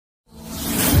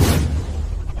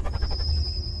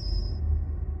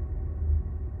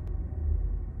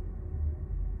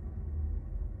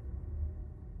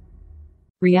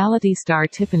Reality star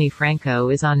Tiffany Franco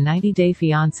is on 90 Day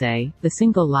Fiancé, The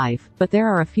Single Life, but there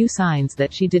are a few signs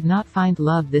that she did not find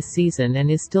love this season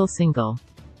and is still single.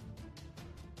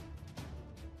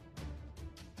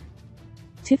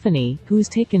 Tiffany, who's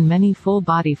taken many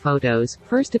full-body photos,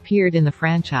 first appeared in the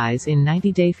franchise in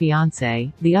 90 Day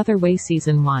Fiancé, The Other Way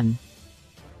Season 1.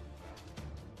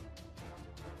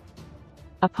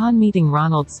 Upon meeting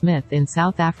Ronald Smith in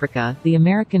South Africa, the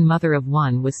American mother of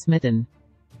one was smitten.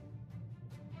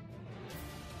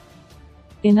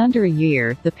 In under a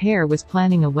year, the pair was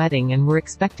planning a wedding and were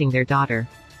expecting their daughter.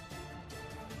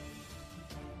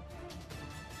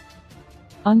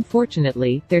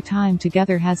 Unfortunately, their time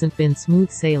together hasn't been smooth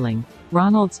sailing.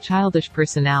 Ronald's childish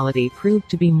personality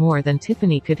proved to be more than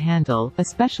Tiffany could handle,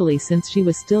 especially since she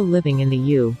was still living in the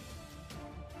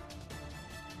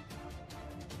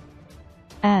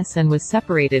U.S. and was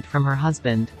separated from her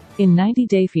husband. In 90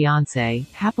 Day Fiancé,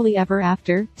 Happily Ever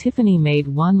After, Tiffany made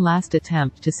one last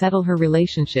attempt to settle her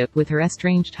relationship with her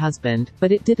estranged husband,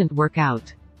 but it didn't work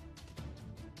out.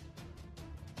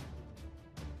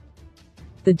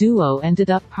 The duo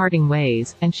ended up parting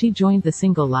ways, and she joined The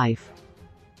Single Life.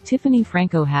 Tiffany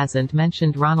Franco hasn't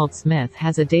mentioned Ronald Smith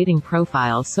has a dating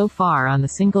profile so far on The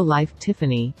Single Life.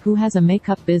 Tiffany, who has a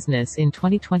makeup business in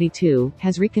 2022,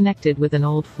 has reconnected with an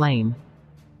old flame.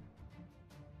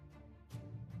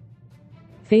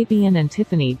 Fabian and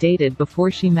Tiffany dated before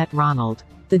she met Ronald.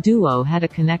 The duo had a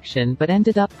connection but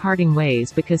ended up parting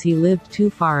ways because he lived too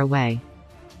far away.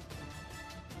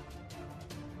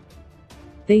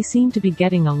 They seem to be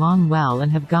getting along well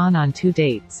and have gone on 2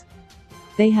 dates.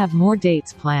 They have more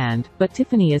dates planned, but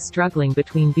Tiffany is struggling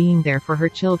between being there for her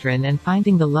children and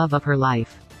finding the love of her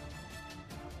life.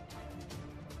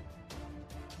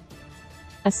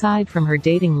 Aside from her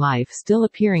dating life still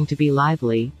appearing to be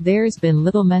lively, there's been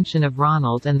little mention of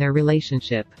Ronald and their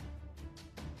relationship.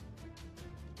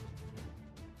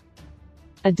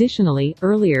 Additionally,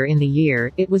 earlier in the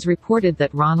year, it was reported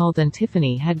that Ronald and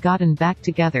Tiffany had gotten back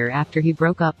together after he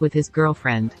broke up with his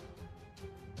girlfriend.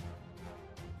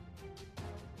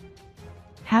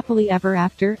 Happily Ever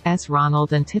After,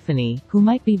 Ronald and Tiffany, who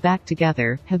might be back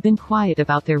together, have been quiet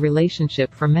about their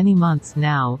relationship for many months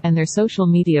now, and their social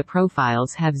media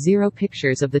profiles have 0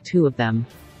 pictures of the two of them.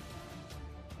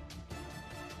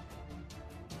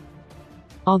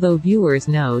 Although viewers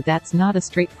know that's not a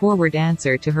straightforward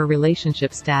answer to her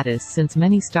relationship status, since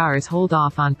many stars hold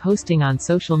off on posting on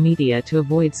social media to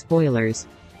avoid spoilers.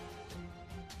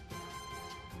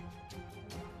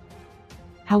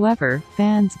 However,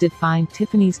 fans did find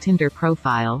Tiffany's Tinder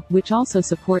profile, which also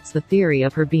supports the theory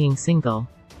of her being single.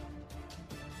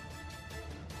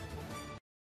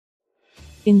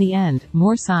 In the end,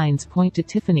 more signs point to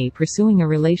Tiffany pursuing a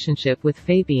relationship with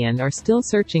Fabian or still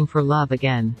searching for love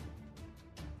again.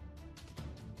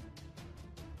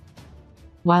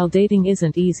 While dating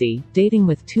isn't easy, dating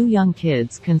with 2 young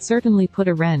kids can certainly put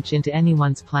a wrench into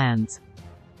anyone's plans.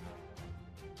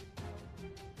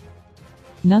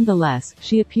 Nonetheless,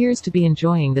 she appears to be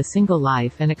enjoying The Single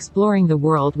Life and exploring the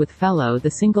world with fellow The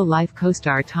Single Life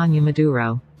co-star Tanya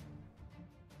Maduro.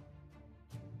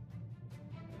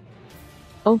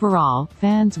 Overall,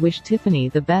 fans wish Tiffany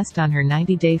the best on her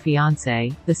 90 Day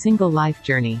Fiancé, The Single Life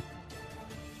journey.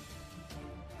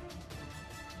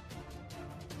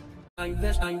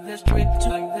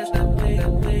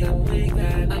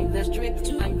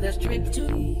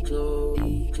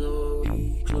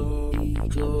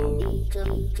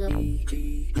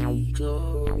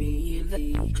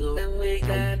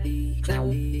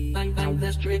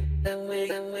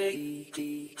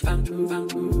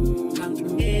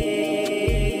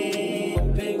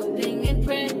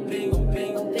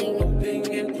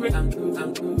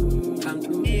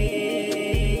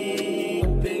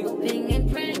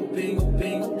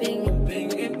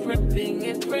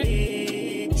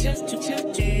 Just to